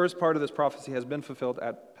because the first part of this prophecy has been fulfilled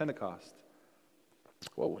at Pentecost.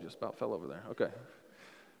 Whoa, we just about fell over there. Okay.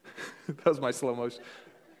 That was my slow motion.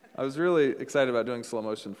 I was really excited about doing slow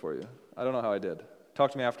motion for you. I don't know how I did.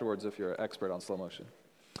 Talk to me afterwards if you're an expert on slow motion.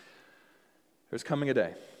 There's coming a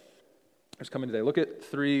day. There's coming a day. Look at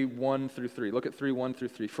 3:1 through 3. Look at 3:1 through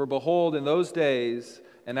 3. For behold, in those days,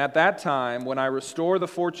 and at that time, when I restore the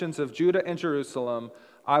fortunes of Judah and Jerusalem,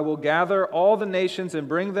 I will gather all the nations and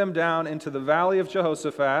bring them down into the valley of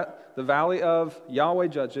Jehoshaphat, the valley of Yahweh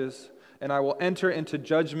judges, and I will enter into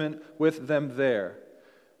judgment with them there.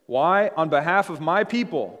 Why? On behalf of my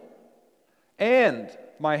people and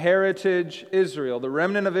my heritage Israel, the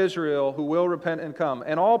remnant of Israel who will repent and come,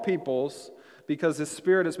 and all peoples, because his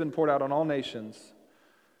Spirit has been poured out on all nations.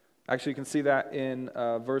 Actually, you can see that in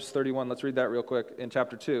verse 31. Let's read that real quick in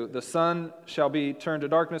chapter 2. The sun shall be turned to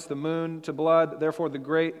darkness, the moon to blood. Therefore, the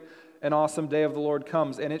great and awesome day of the Lord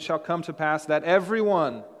comes. And it shall come to pass that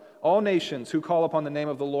everyone, all nations who call upon the name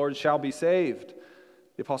of the Lord shall be saved.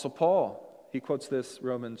 The Apostle Paul, he quotes this,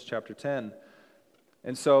 Romans chapter 10.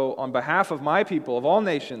 And so, on behalf of my people, of all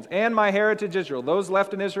nations, and my heritage Israel, those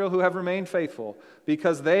left in Israel who have remained faithful,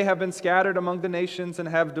 because they have been scattered among the nations and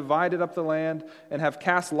have divided up the land and have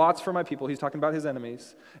cast lots for my people, he's talking about his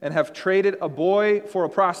enemies, and have traded a boy for a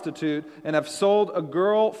prostitute and have sold a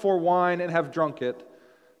girl for wine and have drunk it.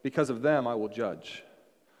 Because of them I will judge.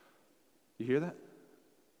 You hear that?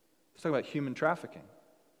 Let's talk about human trafficking.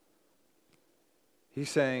 He's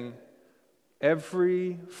saying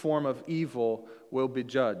every form of evil will be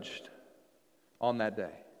judged on that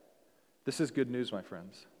day. This is good news, my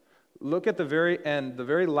friends. Look at the very end, the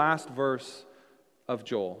very last verse of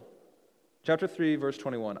Joel. Chapter 3, verse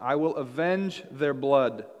 21. I will avenge their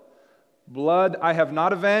blood. Blood I have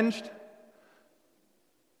not avenged.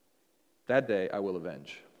 That day I will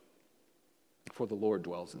avenge. For the Lord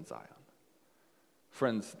dwells in Zion.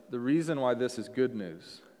 Friends, the reason why this is good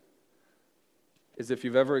news is if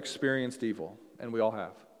you've ever experienced evil, and we all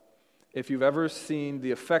have, if you've ever seen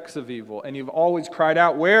the effects of evil, and you've always cried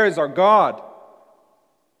out, where is our God?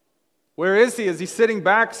 Where is He? Is He sitting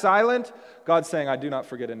back silent? God's saying, I do not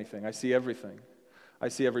forget anything. I see everything. I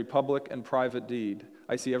see every public and private deed.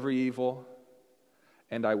 I see every evil,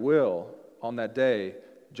 and I will, on that day,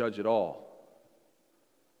 judge it all.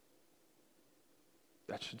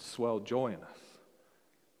 That should swell joy in us.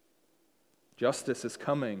 Justice is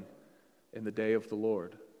coming in the day of the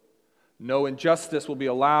Lord. No injustice will be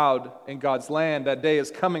allowed in God's land. That day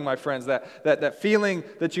is coming, my friends. That feeling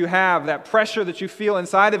that you have, that pressure that you feel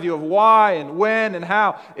inside of you of why and when and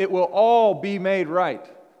how, it will all be made right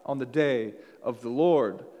on the day of the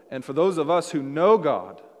Lord. And for those of us who know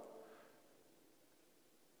God,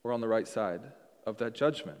 we're on the right side of that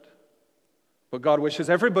judgment. But God wishes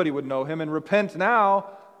everybody would know Him and repent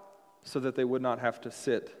now so that they would not have to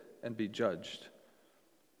sit and be judged.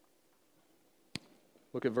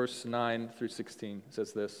 Look at verse 9 through 16. It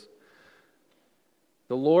says this.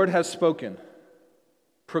 The Lord has spoken.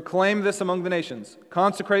 Proclaim this among the nations.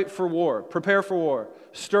 Consecrate for war. Prepare for war.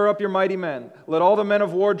 Stir up your mighty men. Let all the men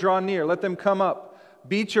of war draw near. Let them come up.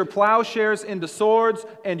 Beat your plowshares into swords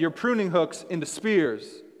and your pruning hooks into spears.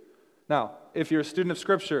 Now, if you're a student of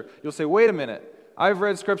Scripture, you'll say, wait a minute. I've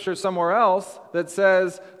read Scripture somewhere else that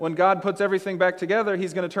says when God puts everything back together,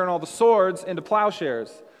 He's going to turn all the swords into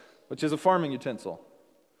plowshares, which is a farming utensil.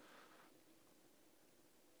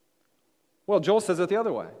 Well, Joel says it the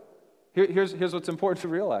other way. Here's what's important to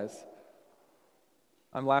realize.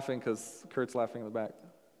 I'm laughing because Kurt's laughing in the back.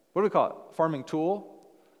 What do we call it? Farming tool?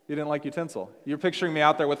 You didn't like utensil. You're picturing me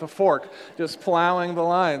out there with a fork just plowing the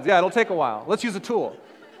lines. Yeah, it'll take a while. Let's use a tool.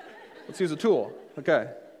 Okay.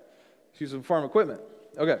 Let's use some farm equipment.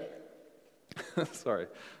 Okay. Sorry.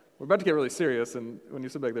 We're about to get really serious, and when you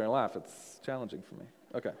sit back there and laugh, it's challenging for me.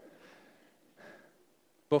 Okay.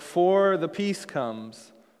 Before the peace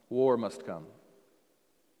comes, war must come.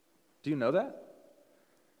 Do you know that?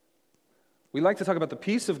 We like to talk about the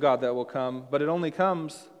peace of God that will come, but it only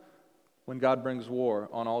comes when God brings war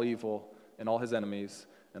on all evil and all His enemies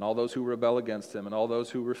and all those who rebel against Him and all those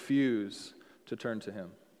who refuse to turn to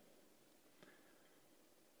Him.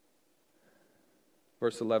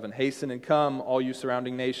 Verse 11, hasten and come, all you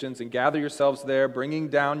surrounding nations, and gather yourselves there, bringing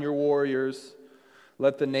down your warriors.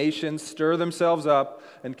 Let the nations stir themselves up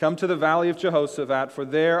and come to the valley of Jehoshaphat, for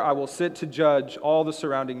there I will sit to judge all the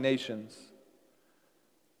surrounding nations.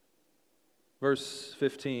 Verse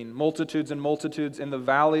 15, multitudes and multitudes in the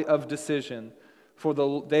valley of decision, for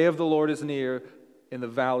the day of the Lord is near in the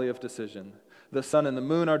valley of decision. The sun and the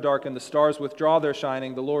moon are darkened, the stars withdraw their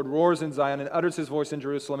shining. The Lord roars in Zion and utters His voice in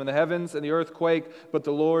Jerusalem. And the heavens and the earth quake, but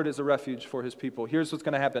the Lord is a refuge for His people. Here's what's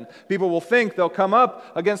going to happen. People will think they'll come up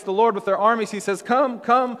against the Lord with their armies. He says,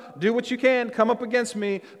 come, do what you can, come up against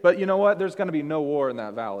me. But you know what? There's going to be no war in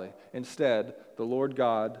that valley. Instead, the Lord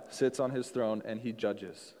God sits on His throne and He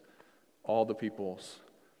judges all the peoples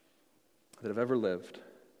that have ever lived.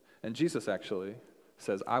 And Jesus actually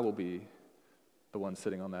says, I will be the one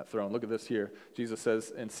sitting on that throne. Look at this here. Jesus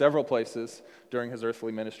says in several places during His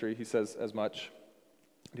earthly ministry, He says as much.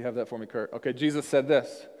 Do you have that for me, Kurt? Okay, Jesus said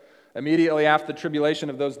this. Immediately after the tribulation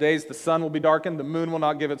of those days, the sun will be darkened, the moon will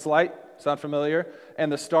not give its light. Sound familiar?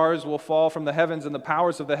 And the stars will fall from the heavens, and the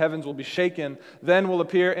powers of the heavens will be shaken. Then will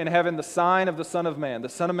appear in heaven the sign of the Son of Man. The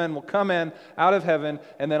Son of Man will come in out of heaven,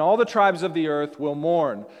 and then all the tribes of the earth will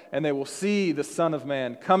mourn, and they will see the Son of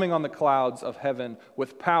Man coming on the clouds of heaven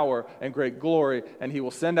with power and great glory, and He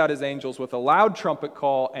will send out His angels with a loud trumpet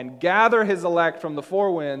call and gather His elect from the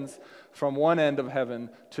four winds, from one end of heaven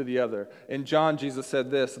to the other. In John, Jesus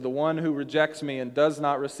said this, the one who rejects me and does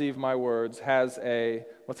not receive my words has a,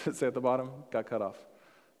 what's it say at the bottom? Got cut off.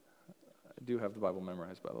 I do have the Bible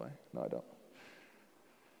memorized, by the way. No, I don't.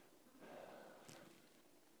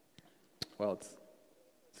 Well, it's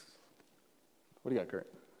what do you got,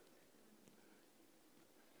 Kurt?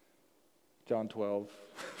 John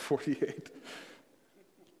 12:48.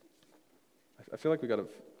 I feel like we got to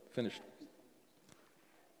finish.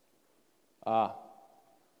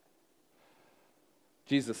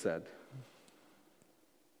 Jesus said,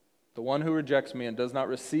 "The one who rejects me and does not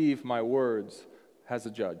receive my words has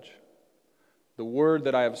a judge. The word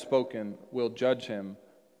that I have spoken will judge him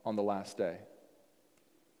on the last day."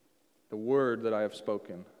 The word that I have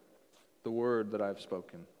spoken, the word that I have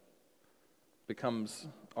spoken becomes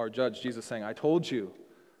our judge. Jesus saying, I told you,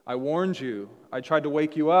 I warned you, I tried to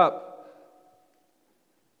wake you up.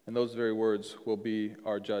 And those very words will be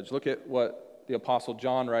our judge. Look at what the Apostle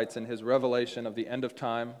John writes in his revelation of the end of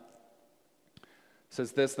time. It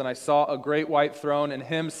says this, "Then I saw a great white throne and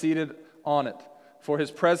him seated on it. For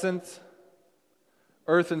his presence,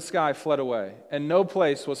 earth and sky fled away, and no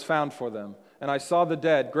place was found for them. And I saw the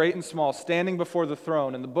dead, great and small, standing before the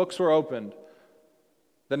throne, and the books were opened.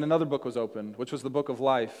 Then another book was opened, which was the book of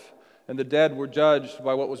life. And the dead were judged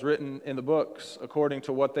by what was written in the books, according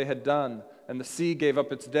to what they had done. And the sea gave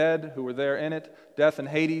up its dead who were there in it. Death and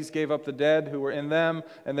Hades gave up the dead who were in them,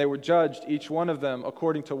 and they were judged, each one of them,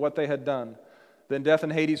 according to what they had done. Then death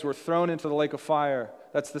and Hades were thrown into the lake of fire."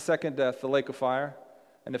 That's the second death, the lake of fire.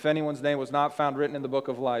 "And if anyone's name was not found written in the book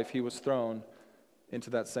of life, he was thrown into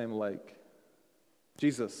that same lake."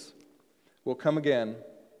 Jesus will come again.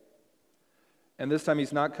 And this time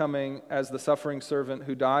he's not coming as the suffering servant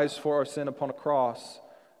who dies for our sin upon a cross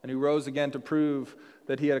and who rose again to prove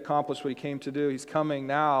that he had accomplished what he came to do. He's coming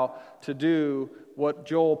now to do what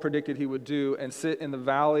Joel predicted he would do and sit in the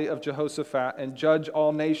valley of Jehoshaphat and judge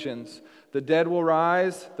all nations. The dead will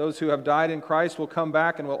rise. Those who have died in Christ will come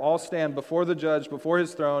back and will all stand before the judge, before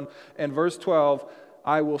his throne. And verse 12,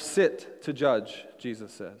 "I will sit to judge,"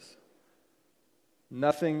 Jesus says.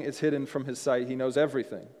 Nothing is hidden from his sight. He knows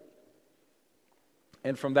everything.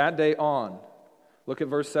 And from that day on, look at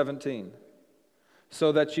verse 17.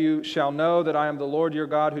 "So that you shall know that I am the Lord your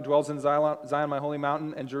God who dwells in Zion, my holy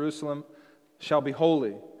mountain, and Jerusalem shall be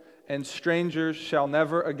holy, and strangers shall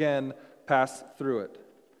never again pass through it."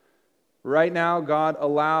 Right now, God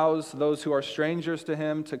allows those who are strangers to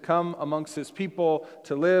him to come amongst his people,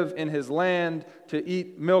 to live in his land, to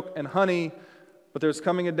eat milk and honey. But there's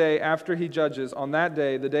coming a day after he judges, on that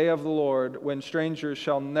day, the day of the Lord, when strangers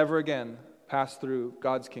shall never again pass through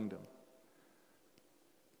God's kingdom.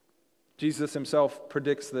 Jesus himself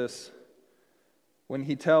predicts this when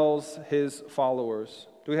he tells his followers.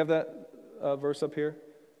 Do we have that verse up here?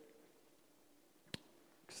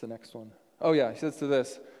 It's the next one. Oh yeah, he says to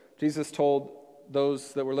this. Jesus told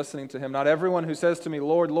those that were listening to him, "Not everyone who says to me,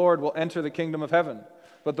 'Lord, Lord,' will enter the kingdom of heaven,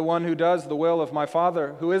 but the one who does the will of my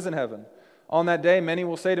Father who is in heaven. On that day, many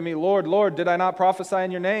will say to me, 'Lord, Lord, did I not prophesy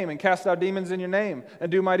in your name and cast out demons in your name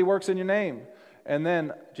and do mighty works in your name?' And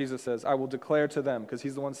then, Jesus says, I will declare to them," because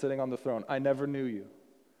he's the one sitting on the throne, "I never knew you.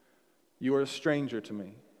 You are a stranger to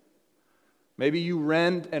me. Maybe you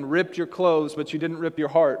rend and ripped your clothes, but you didn't rip your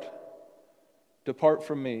heart. Depart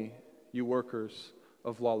from me, you workers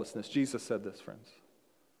of lawlessness." Jesus said this, friends.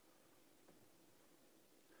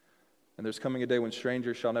 And there's coming a day when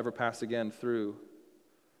strangers shall never pass again through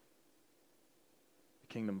the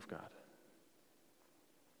kingdom of God.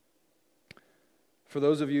 For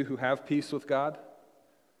those of you who have peace with God,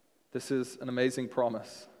 this is an amazing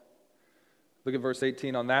promise. Look at verse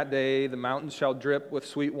 18. "On that day the mountains shall drip with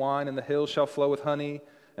sweet wine, and the hills shall flow with honey,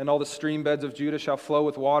 and all the stream beds of Judah shall flow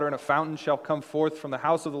with water, and a fountain shall come forth from the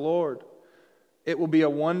house of the Lord." It will be a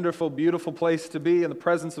wonderful, beautiful place to be in the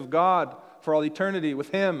presence of God for all eternity with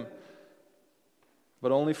him.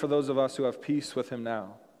 But only for those of us who have peace with him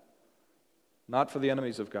now, not for the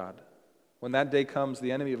enemies of God. When that day comes,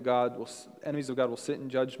 the enemies of God will sit in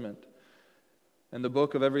judgment, and the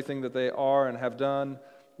book of everything that they are and have done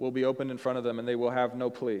will be opened in front of them, and they will have no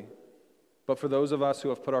plea. But for those of us who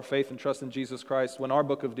have put our faith and trust in Jesus Christ, when our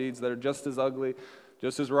book of deeds that are just as ugly,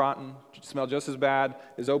 just as rotten, smell just as bad,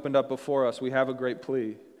 is opened up before us, we have a great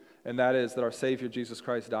plea, and that is that our Savior Jesus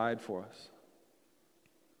Christ died for us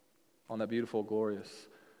on that beautiful, glorious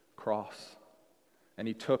cross. And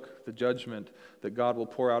he took the judgment that God will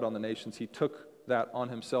pour out on the nations. He took that on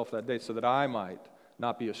himself that day so that I might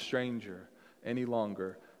not be a stranger any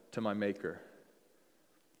longer to my Maker.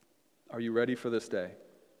 Are you ready for this day?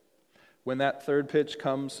 When that third pitch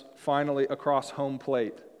comes finally across home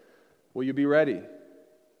plate, will you be ready?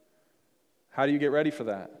 How do you get ready for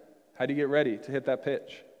that? How do you get ready to hit that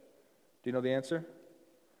pitch? Do you know the answer?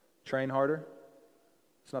 Train harder?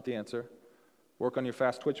 It's not the answer. Work on your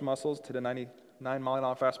fast twitch muscles to the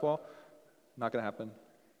 99-mile-an-hour fastball? Not going to happen.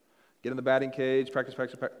 Get in the batting cage, practice.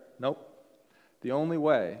 Nope. The only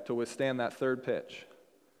way to withstand that third pitch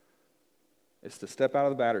is to step out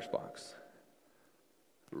of the batter's box,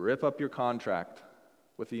 rip up your contract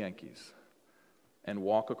with the Yankees, and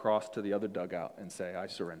walk across to the other dugout and say, "I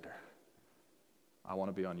surrender. I want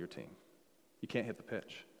to be on your team." you can't hit the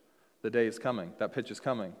pitch. The day is coming. That pitch is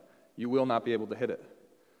coming. You will not be able to hit it.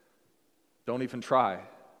 Don't even try.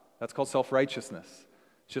 That's called self-righteousness.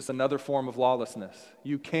 It's just another form of lawlessness.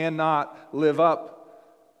 You cannot live up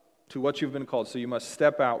to what you've been called. So you must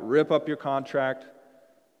step out, rip up your contract,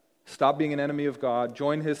 stop being an enemy of God,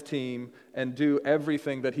 join His team, and do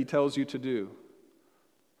everything that He tells you to do.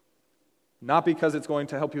 Not because it's going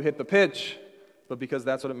to help you hit the pitch, but because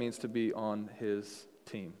that's what it means to be on His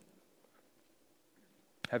team.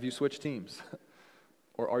 Have you switched teams?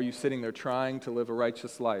 Or are you sitting there trying to live a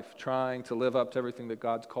righteous life, trying to live up to everything that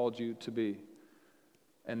God's called you to be,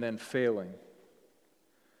 and then failing?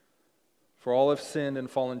 For all have sinned and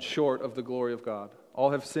fallen short of the glory of God.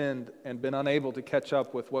 All have sinned and been unable to catch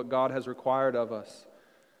up with what God has required of us.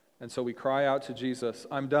 And so we cry out to Jesus,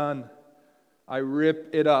 I'm done. I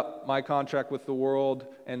rip it up, my contract with the world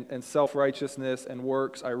and self-righteousness and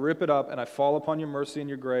works. I rip it up and I fall upon your mercy and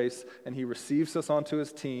your grace, and He receives us onto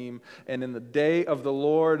His team. And in the day of the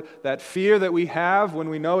Lord, that fear that we have when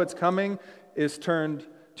we know it's coming is turned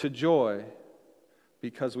to joy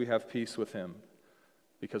because we have peace with Him,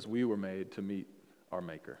 because we were made to meet our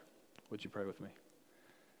Maker. Would you pray with me?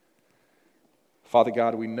 Father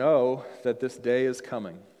God, we know that this day is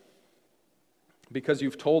coming, because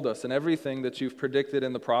you've told us, and everything that you've predicted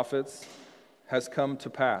in the prophets has come to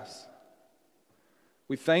pass.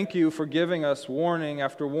 We thank you for giving us warning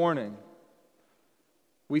after warning.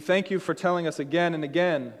 We thank you for telling us again and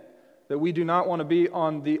again that we do not want to be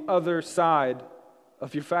on the other side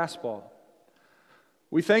of your fastball.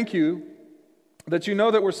 We thank you that you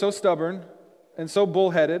know that we're so stubborn and so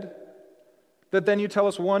bullheaded that then you tell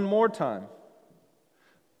us one more time,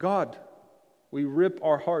 God, we rip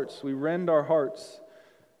our hearts, we rend our hearts.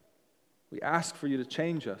 We ask for you to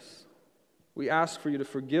change us. We ask for you to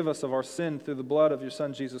forgive us of our sin through the blood of your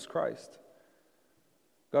Son, Jesus Christ.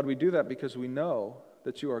 God, we do that because we know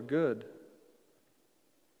that you are good.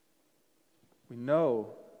 We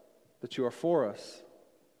know that you are for us.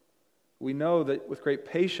 We know that with great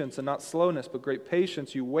patience and not slowness, but great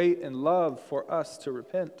patience, you wait in love for us to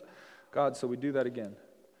repent. God, so we do that again.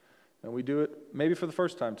 And we do it maybe for the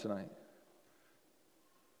first time tonight.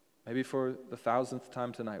 Maybe for the 1,000th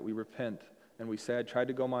time tonight, we repent and we say, I tried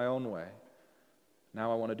to go my own way.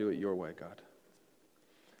 Now I want to do it your way, God.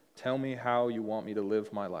 Tell me how you want me to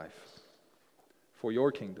live my life for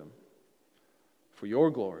your kingdom, for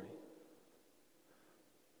your glory,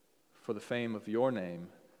 for the fame of your name,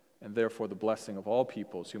 and therefore the blessing of all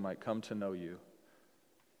peoples who might come to know you.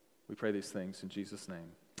 We pray these things in Jesus'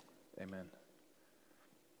 name. Amen.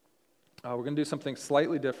 We're going to do something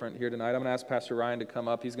slightly different here tonight. I'm going to ask Pastor Ryan to come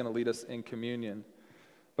up. He's going to lead us in communion.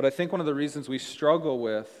 But I think one of the reasons we struggle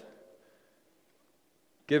with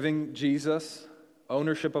giving Jesus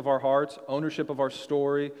ownership of our hearts, ownership of our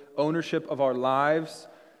story, ownership of our lives,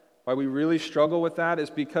 why we really struggle with that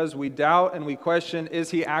is because we doubt and we question,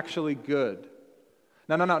 is he actually good?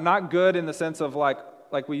 No, not good in the sense of like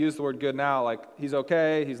we use the word good now, like he's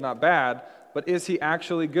okay, he's not bad, but is he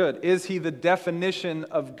actually good? Is he the definition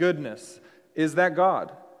of goodness? Is that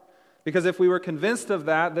God? Because if we were convinced of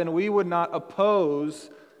that, then we would not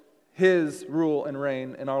oppose his rule and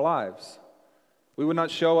reign in our lives. We would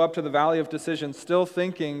not show up to the valley of decision still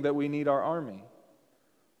thinking that we need our army.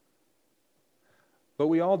 But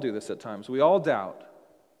we all do this at times. We all doubt.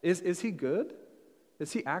 Is he good?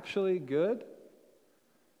 Is he actually good?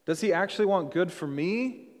 Does he actually want good for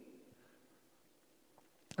me?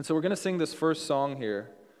 And so we're going to sing this first song here.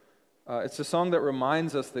 It's a song that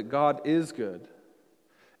reminds us that God is good.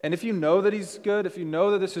 And if you know that he's good, if you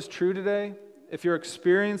know that this is true today, if you're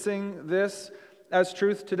experiencing this as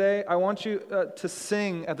truth today, I want you to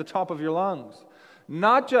sing at the top of your lungs.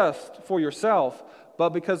 Not just for yourself, but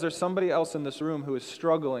because there's somebody else in this room who is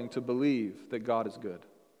struggling to believe that God is good.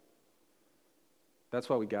 That's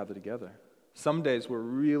why we gather together. Some days we're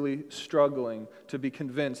really struggling to be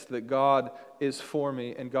convinced that God is for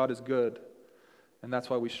me and God is good. And that's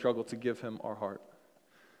why we struggle to give him our heart.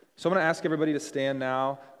 So I'm going to ask everybody to stand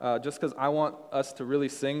now, just because I want us to really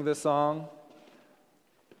sing this song.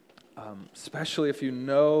 Especially if you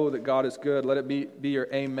know that God is good, let it be your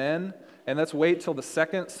amen. And let's wait till the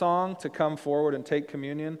second song to come forward and take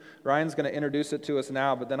communion. Ryan's going to introduce it to us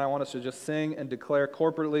now, but then I want us to just sing and declare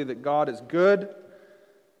corporately that God is good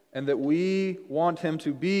and that we want him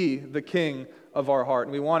to be the king of our heart.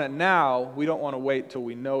 And we want it now. We don't want to wait till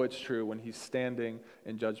we know it's true when he's standing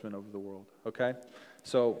in judgment over the world. Okay?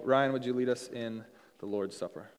 So, Ryan, would you lead us in the Lord's Supper?